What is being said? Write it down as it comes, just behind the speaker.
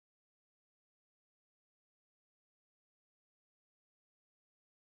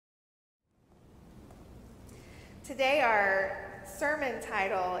Today our sermon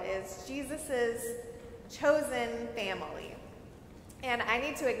title is Jesus' Chosen Family. And I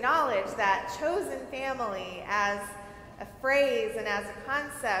need to acknowledge that chosen family as a phrase and as a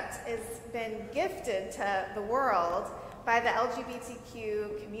concept has been gifted to the world by the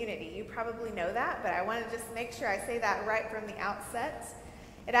LGBTQ community. You probably know that, but I want to just make sure I say that right from the outset.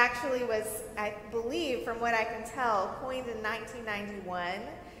 It actually was, I believe, from what I can tell, coined in 1991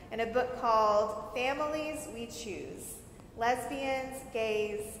 in a book called Families We Choose, Lesbians,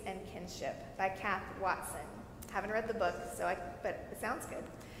 Gays, and Kinship by Kath Watson. I haven't read the book, but it sounds good.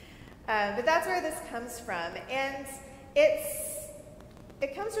 But that's where this comes from. And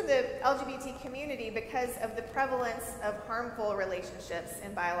it comes from the LGBT community because of the prevalence of harmful relationships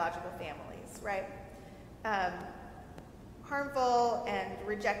in biological families, right? Harmful and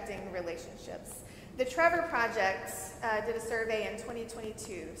rejecting relationships. The Trevor Project did a survey in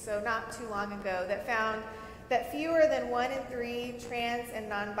 2022, so not too long ago, that found that fewer than 1 in 3 trans and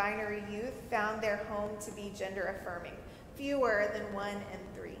non-binary youth found their home to be gender affirming. Fewer than 1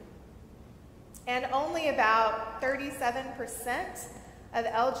 in 3. And only about 37% of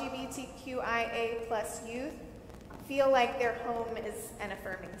LGBTQIA plus youth feel like their home is an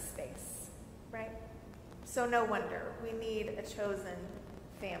affirming space, right? So no wonder we need a chosen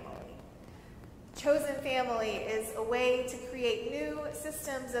family. Chosen family is a way to create new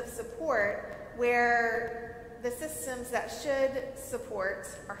systems of support where the systems that should support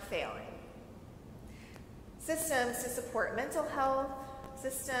are failing. Systems to support mental health,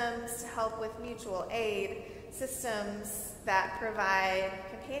 systems to help with mutual aid, systems that provide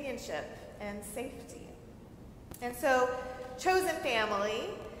companionship and safety. And so, chosen family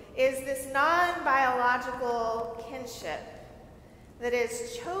is this non-biological kinship that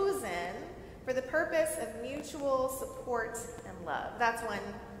is chosen for the purpose of mutual support and love. That's one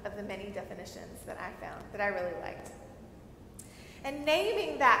of the many definitions that I found that I really liked. And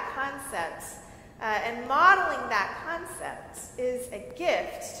naming that concept and modeling that concept is a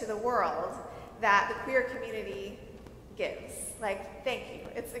gift to the world that the queer community gives. Like, thank you.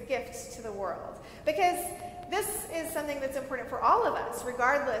 It's a gift to the world. Because this is something that's important for all of us,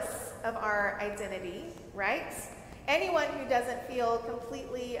 regardless of our identity, right? Anyone who doesn't feel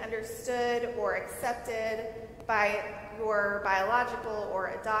completely understood or accepted by your biological or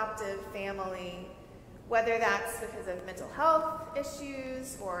adoptive family, whether that's because of mental health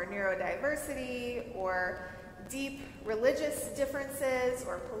issues or neurodiversity or deep religious differences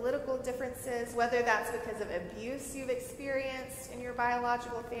or political differences, whether that's because of abuse you've experienced in your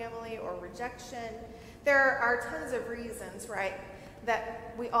biological family or rejection, there are tons of reasons, right,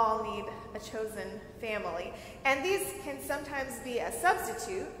 that we all need a chosen family. And these can sometimes be a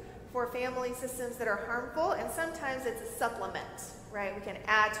substitute for family systems that are harmful, and sometimes it's a supplement, right? We can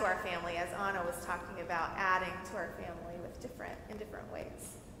add to our family, as Anna was talking about, adding to our family in different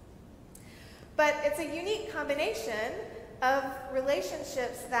ways. But it's a unique combination of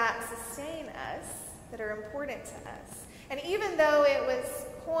relationships that sustain us, that are important to us. And even though it was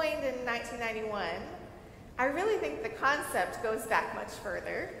coined in 1991, I really think the concept goes back much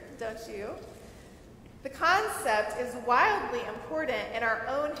further, don't you? The concept is wildly important in our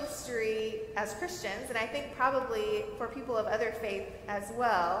own history as Christians, and I think probably for people of other faith as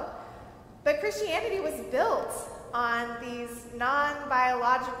well. But Christianity was built on these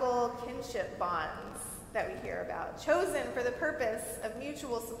non-biological kinship bonds that we hear about, chosen for the purpose of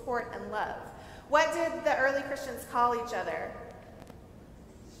mutual support and love. What did the early Christians call each other?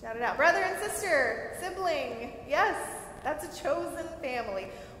 Shout it out. Brother and sister, sibling. Yes, that's a chosen family.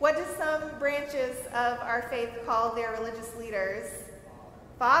 What do some branches of our faith call their religious leaders?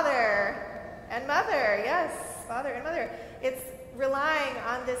 Father and mother. Yes, father and mother. It's relying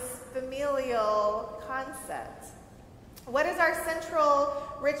on this familial concept. What is our central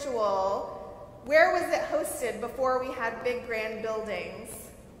ritual? Where was it hosted before we had big grand buildings?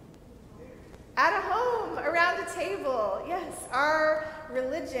 At a home, around a table. Yes, our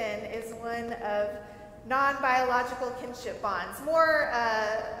religion is one of non-biological kinship bonds. More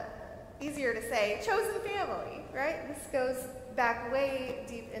easier to say, chosen family, right? This goes back way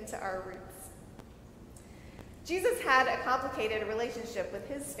deep into our roots. Jesus had a complicated relationship with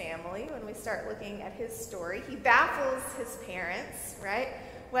his family when we start looking at his story. He baffles his parents, right?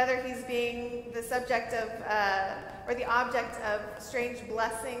 Whether he's being the subject of, or the object of strange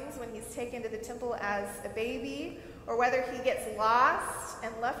blessings when he's taken to the temple as a baby, or whether he gets lost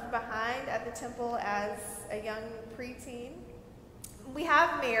and left behind at the temple as a young preteen. We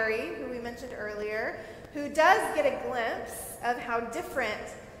have Mary, who we mentioned earlier, who does get a glimpse of how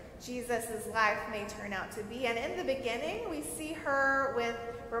different Jesus' life may turn out to be. And in the beginning, we see her with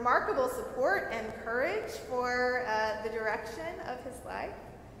remarkable support and courage for the direction of his life.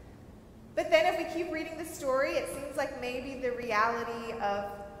 But then if we keep reading the story, it seems like maybe the reality of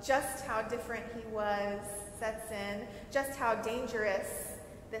just how different he was sets in, just how dangerous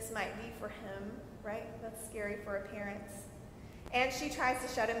this might be for him, right? That's scary for a parent. And she tries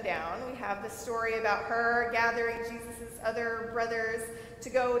to shut him down. We have the story about her gathering Jesus' other brothers to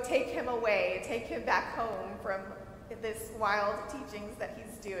go take him away, take him back home from this wild teachings that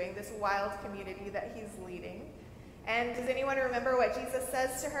he's doing, this wild community that he's leading. And does anyone remember what Jesus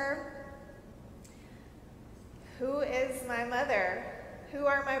says to her? "Who is my mother? Who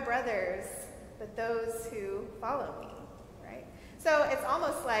are my brothers but those who follow me?" Right? So it's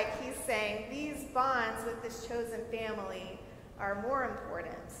almost like he's saying these bonds with this chosen family are more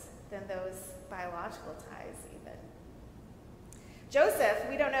important than those biological ties even. Joseph,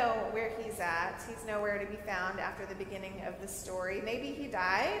 we don't know where he's at. He's nowhere to be found after the beginning of the story. Maybe he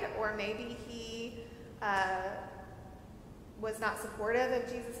died, or maybe he was not supportive of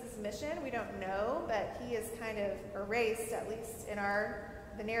Jesus' mission. We don't know, but he is kind of erased, at least in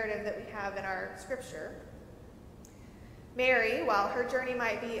the narrative that we have in our scripture. Mary, while her journey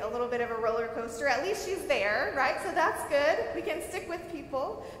might be a little bit of a roller coaster, at least she's there, right? So that's good. We can stick with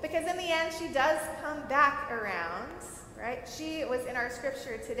people, because in the end, she does come back around, right? She was in our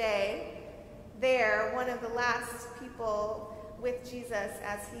scripture today, there, one of the last people with Jesus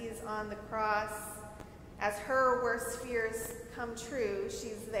as he's on the cross. As her worst fears come true,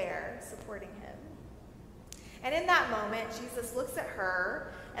 she's there supporting him. And in that moment, Jesus looks at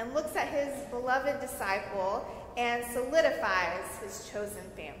her and looks at his beloved disciple and solidifies his chosen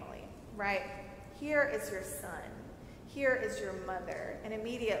family, right? Here is your son. Here is your mother. And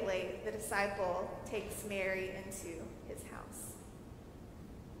immediately, the disciple takes Mary into his house.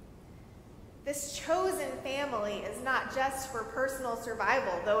 This chosen family is not just for personal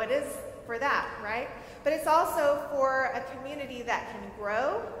survival, though it is for that, right? But it's also for a community that can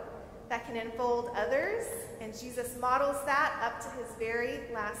grow, that can enfold others, and Jesus models that up to his very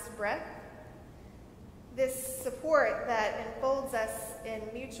last breath. This support that enfolds us in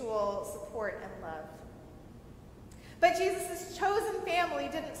mutual support and love. But Jesus' chosen family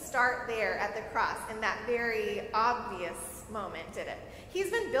didn't start there at the cross in that very obvious moment, did it?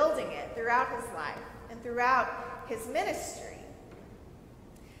 He's been building it throughout his life and throughout his ministry.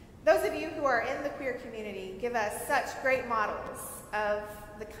 Those of you who are in the queer community give us such great models of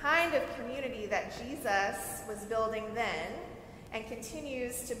the kind of community that Jesus was building then and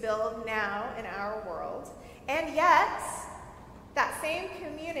continues to build now in our world. And yet, that same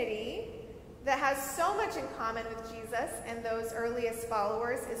community that has so much in common with Jesus and those earliest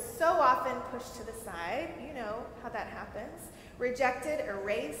followers is so often pushed to the side. You know how that happens. Rejected,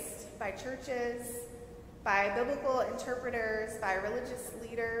 erased by churches, by biblical interpreters, by religious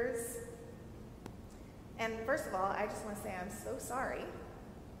leaders. And first of all, I just want to say I'm so sorry.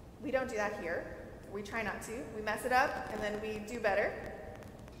 We don't do that here. We try not to. We mess it up, and then we do better.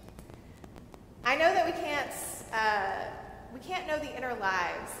 I know that we can't know the inner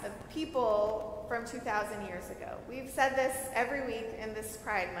lives of people from 2,000 years ago. We've said this every week in this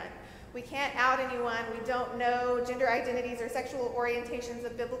Pride Month. We can't out anyone. We don't know gender identities or sexual orientations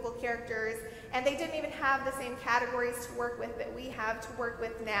of biblical characters, and they didn't even have the same categories to work with that we have to work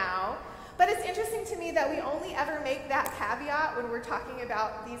with now. But it's interesting to me that we only ever make that caveat when we're talking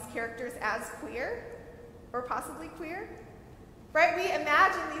about these characters as queer, or possibly queer, right? We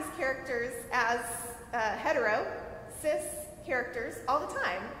imagine these characters as hetero, cis characters all the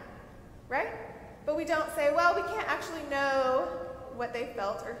time, right? But we don't say, well, we can't actually know what they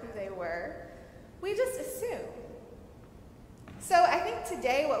felt or who they were. We just assume. So I think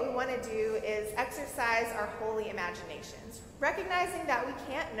today what we want to do is exercise our holy imaginations, recognizing that we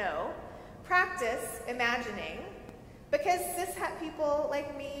can't know, practice imagining, because cishet people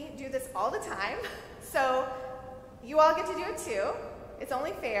like me do this all the time, so you all get to do it too. It's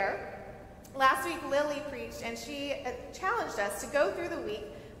only fair. Last week Lily preached and she challenged us to go through the week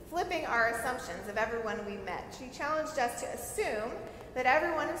flipping our assumptions of everyone we met. She challenged us to assume that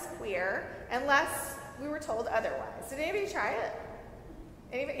everyone is queer unless we were told otherwise. Did anybody try it?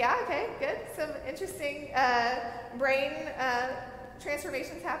 Anybody? Yeah, okay, good. Some interesting brain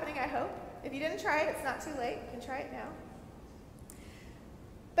transformations happening, I hope. If you didn't try it, it's not too late. You can try it now.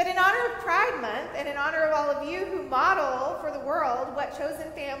 But in honor of Pride Month, and in honor of all of you who model for the world what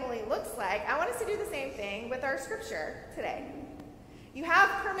chosen family looks like, I want us to do the same thing with our scripture today. You have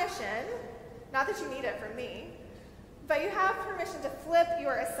permission, not that you need it from me, but you have permission to flip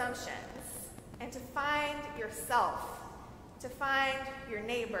your assumptions and to find yourself to find your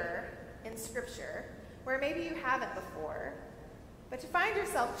neighbor in Scripture, where maybe you haven't before, but to find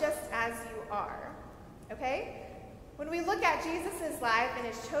yourself just as you are, okay? When we look at Jesus' life and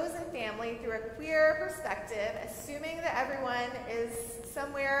his chosen family through a queer perspective, assuming that everyone is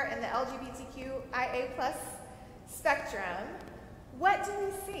somewhere in the LGBTQIA+ spectrum, what do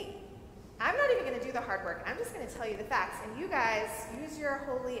we see? I'm not even going to do the hard work. I'm just going to tell you the facts, and you guys use your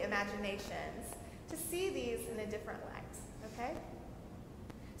holy imaginations to see these in a different light, okay?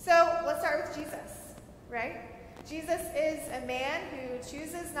 So let's start with Jesus, right? Jesus is a man who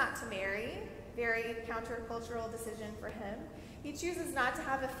chooses not to marry, very countercultural decision for him. He chooses not to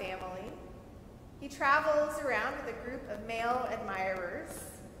have a family. He travels around with a group of male admirers,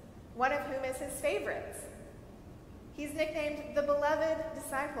 one of whom is his favorite. He's nicknamed the beloved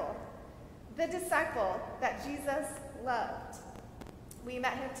disciple, the disciple that Jesus loved. We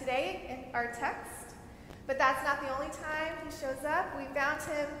met him today in our text, but that's not the only time he shows up. We found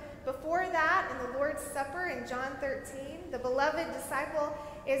him before that in the Lord's Supper in John 13. The beloved disciple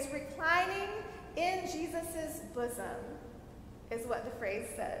is reclining in Jesus' bosom, is what the phrase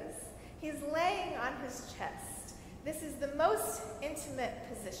says. He's laying on his chest. This is the most intimate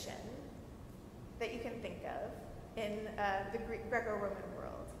position that you can think of in the Greco-Roman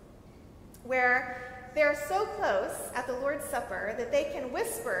world, where they're so close at the Lord's Supper that they can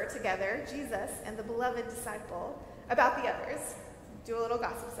whisper together, Jesus and the beloved disciple, about the others. Do a little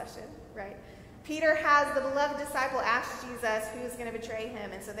gossip session, right? Peter has the beloved disciple ask Jesus who's going to betray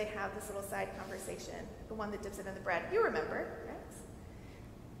him, and so they have this little side conversation, the one that dips it in the bread. You remember, right?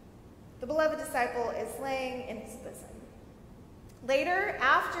 The beloved disciple is laying in his bosom. Later,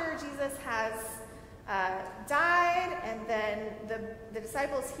 after Jesus has died, and then the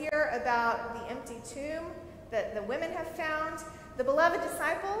disciples hear about the empty tomb that the women have found, the beloved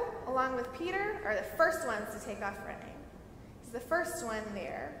disciple, along with Peter, are the first ones to take off running. He's the first one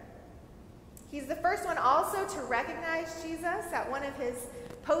there. He's the first one also to recognize Jesus at one of his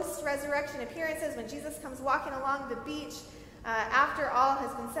post-resurrection appearances when Jesus comes walking along the beach after all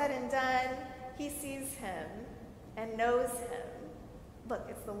has been said and done. He sees him and knows him. Look,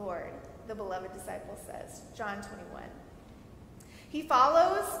 it's the Lord, the beloved disciple says, John 21. He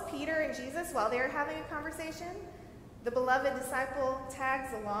follows Peter and Jesus while they're having a conversation. The beloved disciple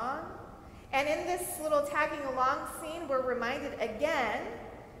tags along. And in this little tagging along scene, we're reminded again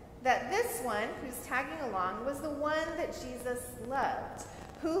that this one who's tagging along was the one that Jesus loved,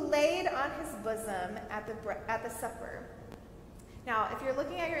 who laid on his bosom at the supper. Now, if you're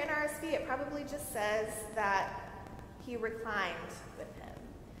looking at your NRSV, it probably just says that he reclined with him.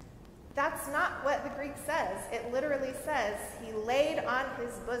 That's not what the Greek says. It literally says he laid on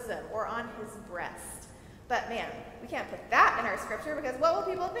his bosom or on his breast. But man, we can't put that in our scripture because what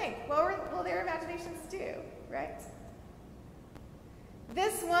will people think? What will their imaginations do, right?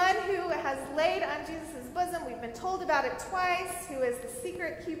 This one who has laid on Jesus' bosom, we've been told about it twice, who is the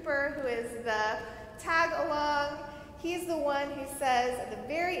secret keeper, who is the tag along. He's the one who says at the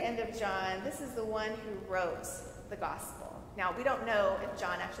very end of John, this is the one who wrote the gospel. Now, we don't know if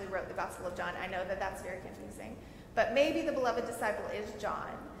John actually wrote the Gospel of John. I know that that's very confusing. But maybe the beloved disciple is John,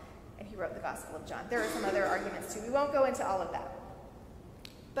 and he wrote the Gospel of John. There are some other arguments too. We won't go into all of that.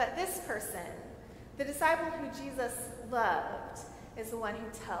 But this person, the disciple who Jesus loved, is the one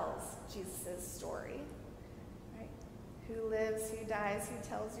who tells Jesus' story. Right? Who lives, who dies, who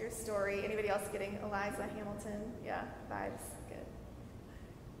tells your story. Anybody else getting Eliza Hamilton? Yeah, vibes. Good.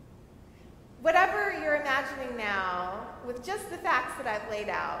 Whatever you're imagining now, with just the facts that I've laid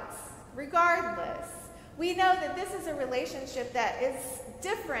out, regardless, we know that this is a relationship that is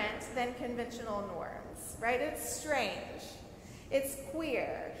different than conventional norms, right? It's strange. It's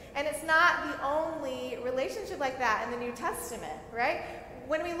queer. And it's not the only relationship like that in the New Testament, right?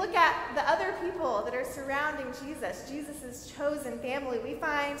 When we look at the other people that are surrounding Jesus, Jesus' chosen family, we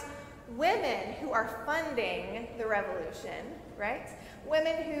find women who are funding the revolution, right?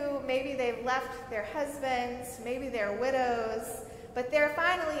 Women who maybe they've left their husbands, maybe they're widows, but they're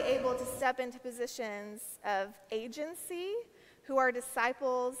finally able to step into positions of agency, who are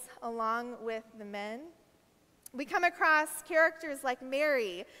disciples along with the men. We come across characters like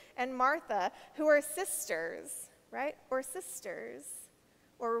Mary and Martha, who are sisters, right? Or sisters,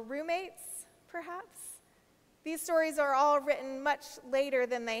 or roommates, perhaps. These stories are all written much later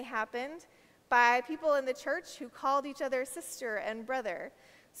than they happened by people in the church who called each other sister and brother.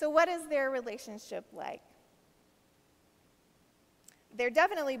 So what is their relationship like? They're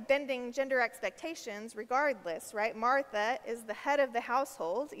definitely bending gender expectations regardless, right? Martha is the head of the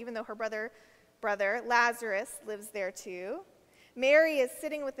household, even though her brother Lazarus lives there too. Mary is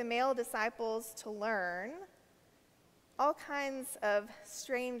sitting with the male disciples to learn. all kinds of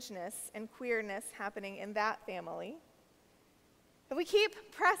strangeness and queerness happening in that family. If we keep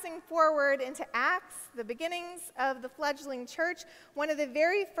pressing forward into Acts, the beginnings of the fledgling church, one of the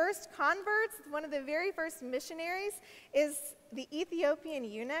very first converts, one of the very first missionaries is the Ethiopian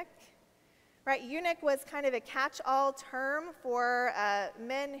eunuch. Right? Eunuch was kind of a catch-all term for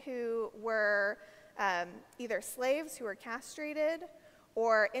men who were either slaves who were castrated,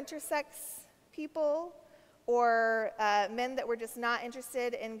 or intersex people, or men that were just not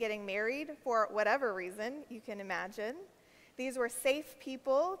interested in getting married for whatever reason you can imagine. These were safe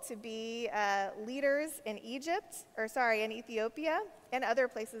people to be leaders in in Ethiopia and other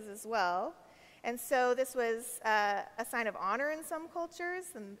places as well. And so this was a sign of honor in some cultures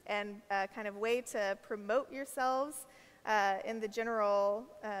and a kind of way to promote yourselves in the general,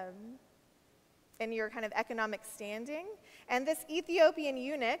 in your kind of economic standing. And this Ethiopian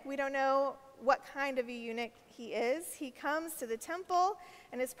eunuch, we don't know what kind of a eunuch he is. He comes to the temple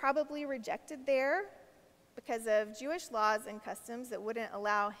and is probably rejected there because of Jewish laws and customs that wouldn't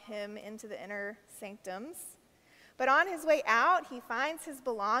allow him into the inner sanctums. But on his way out, he finds his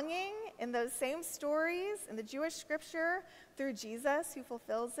belonging in those same stories in the Jewish scripture through Jesus, who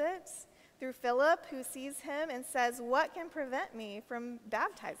fulfills it, through Philip, who sees him and says, "What can prevent me from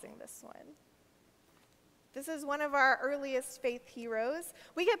baptizing this one?" This is one of our earliest faith heroes.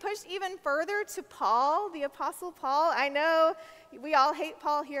 We get pushed even further to Paul, the Apostle Paul. I know we all hate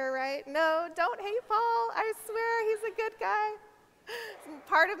Paul here, right? No, don't hate Paul. I swear he's a good guy.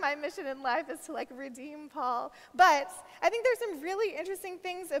 Part of my mission in life is to redeem Paul. But I think there's some really interesting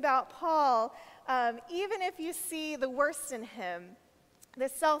things about Paul, even if you see the worst in him, the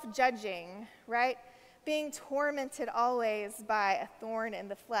self-judging, right? Being tormented always by a thorn in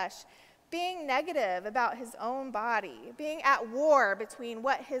the flesh, being negative about his own body, being at war between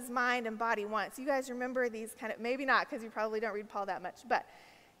what his mind and body wants. You guys remember these kind of, maybe not because you probably don't read Paul that much, but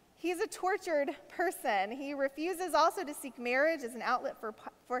he's a tortured person. He refuses also to seek marriage as an outlet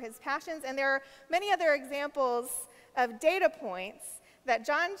for his passions. And there are many other examples of data points that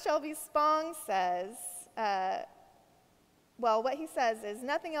John Shelby Spong says, what he says is,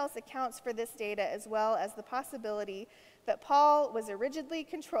 nothing else accounts for this data as well as the possibility that Paul was a rigidly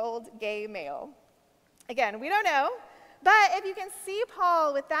controlled gay male. Again, we don't know, but if you can see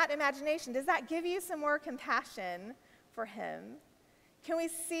Paul with that imagination, does that give you some more compassion for him? Can we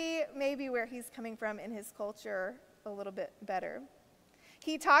see maybe where he's coming from in his culture a little bit better?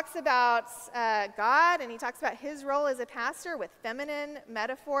 He talks about God, and he talks about his role as a pastor with feminine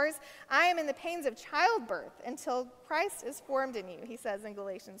metaphors. I am in the pains of childbirth until Christ is formed in you, he says in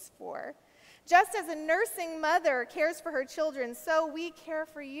Galatians 4. Just as a nursing mother cares for her children, so we care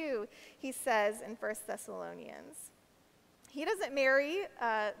for you, he says in 1 Thessalonians. He doesn't marry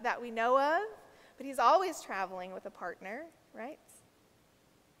that we know of, but he's always traveling with a partner, right?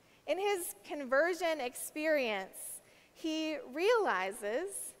 In his conversion experience, he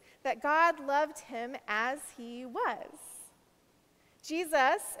realizes that God loved him as he was.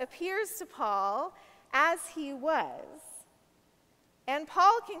 Jesus appears to Paul as he was. And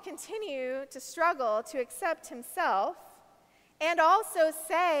Paul can continue to struggle to accept himself and also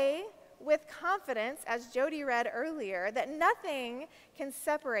say with confidence, as Jody read earlier, that nothing can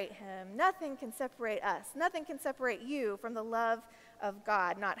separate him, nothing can separate us, nothing can separate you from the love of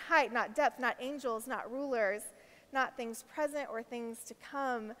God. Not height, not depth, not angels, not rulers, not things present or things to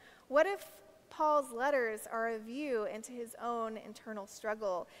come. What if Paul's letters are a view into his own internal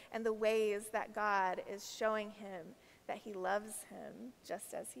struggle and the ways that God is showing him that he loves him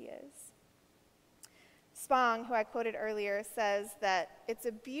just as he is? Spong, who I quoted earlier, says that it's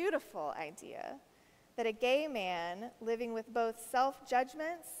a beautiful idea that a gay man living with both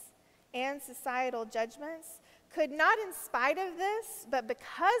self-judgments and societal judgments could not in spite of this, but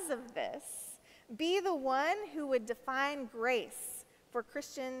because of this, be the one who would define grace for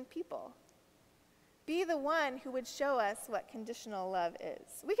Christian people. Be the one who would show us what conditional love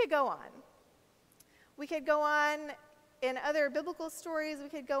is. We could go on. We could go on in other biblical stories. We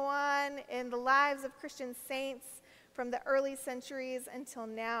could go on in the lives of Christian saints from the early centuries until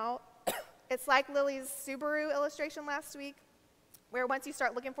now. It's like Lily's Subaru illustration last week, where once you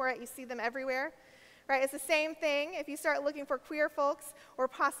start looking for it, you see them everywhere. Right? It's the same thing. If you start looking for queer folks, or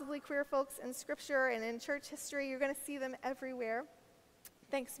possibly queer folks in Scripture and in church history, you're going to see them everywhere.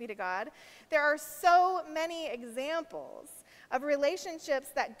 Thanks be to God. There are so many examples of relationships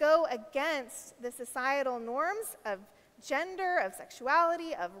that go against the societal norms of gender, of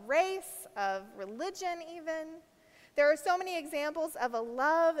sexuality, of race, of religion even. There are so many examples of a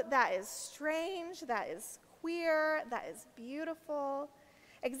love that is strange, that is queer, that is beautiful.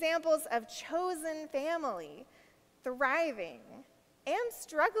 Examples of chosen family thriving, and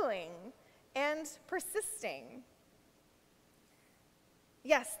struggling, and persisting.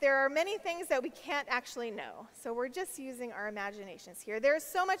 Yes, there are many things that we can't actually know, so we're just using our imaginations here. There's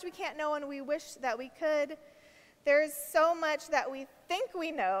so much we can't know and we wish that we could. There's so much that we think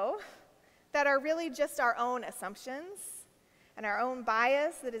we know that are really just our own assumptions and our own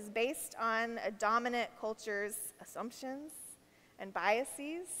bias that is based on a dominant culture's assumptions and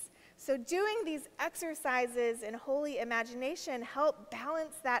biases. So doing these exercises in holy imagination help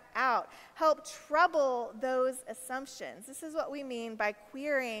balance that out, help trouble those assumptions. This is what we mean by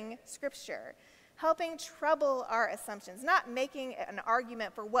queering Scripture, helping trouble our assumptions, not making an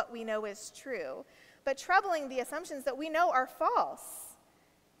argument for what we know is true, but troubling the assumptions that we know are false.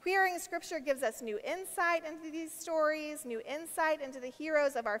 Queering Scripture gives us new insight into these stories, new insight into the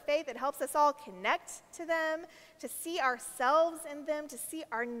heroes of our faith. It helps us all connect to them, to see ourselves in them, to see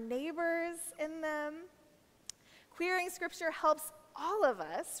our neighbors in them. Queering Scripture helps all of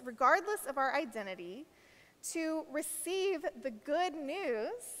us, regardless of our identity, to receive the good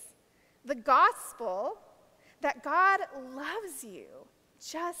news, the gospel, that God loves you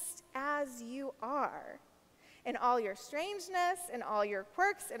just as you are. In all your strangeness, in all your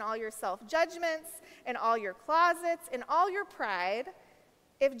quirks, in all your self-judgments, in all your closets, in all your pride,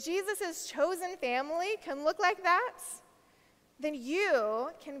 if Jesus' chosen family can look like that, then you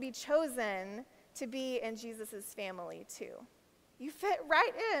can be chosen to be in Jesus' family too. You fit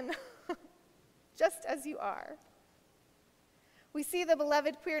right in, just as you are. We see the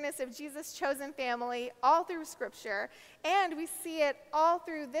beloved queerness of Jesus' chosen family all through Scripture, and we see it all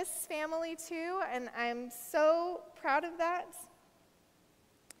through this family too, and I'm so proud of that.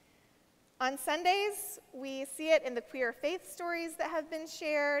 On Sundays, we see it in the queer faith stories that have been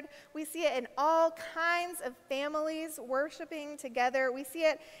shared. We see it in all kinds of families worshiping together. We see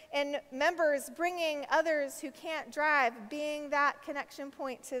it in members bringing others who can't drive, being that connection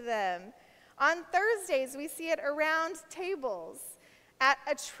point to them. On Thursdays, we see it around tables at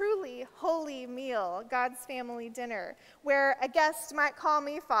a truly holy meal, God's family dinner, where a guest might call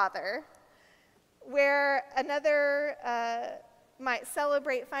me Father, where another might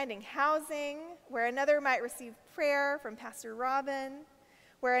celebrate finding housing, where another might receive prayer from Pastor Robin,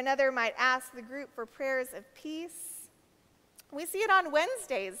 where another might ask the group for prayers of peace. We see it on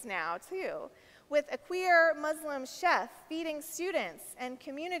Wednesdays now, too, with a queer Muslim chef feeding students and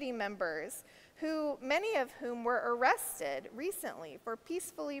community members, many of whom were arrested recently for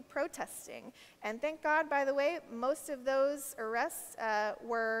peacefully protesting. And thank God, by the way, most of those arrests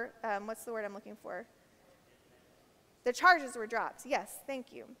were, what's the word I'm looking for? The charges were dropped. Yes,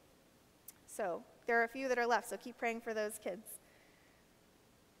 thank you. So there are a few that are left, so keep praying for those kids.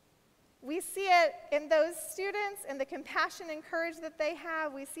 We see it in those students and the compassion and courage that they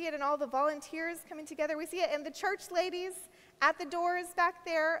have. We see it in all the volunteers coming together. We see it in the church ladies at the doors back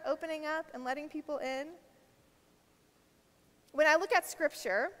there opening up and letting people in. When I look at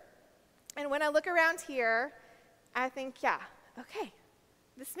Scripture and when I look around here, I think, yeah, okay,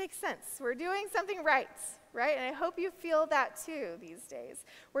 this makes sense. We're doing something right? And I hope you feel that too these days.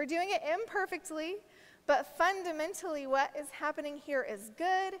 We're doing it imperfectly, but fundamentally what is happening here is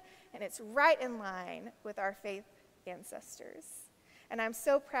good, and it's right in line with our faith ancestors. And I'm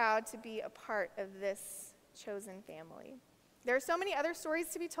so proud to be a part of this chosen family. There are so many other stories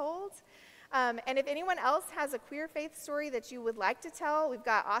to be told. And if anyone else has a queer faith story that you would like to tell, we've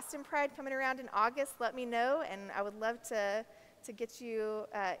got Austin Pride coming around in August. Let me know, and I would love to get you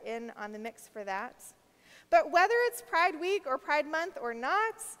in on the mix for that. But whether it's Pride Week or Pride Month or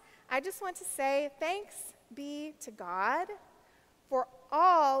not, I just want to say thanks be to God for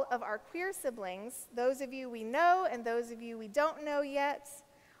all of our queer siblings, those of you we know and those of you we don't know yet,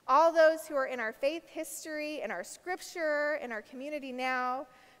 all those who are in our faith history, in our Scripture, in our community now,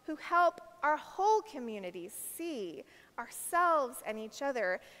 who help our whole community see ourselves and each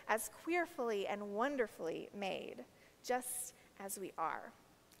other as queerfully and wonderfully made, just as we are.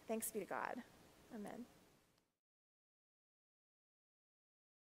 Thanks be to God. Amen.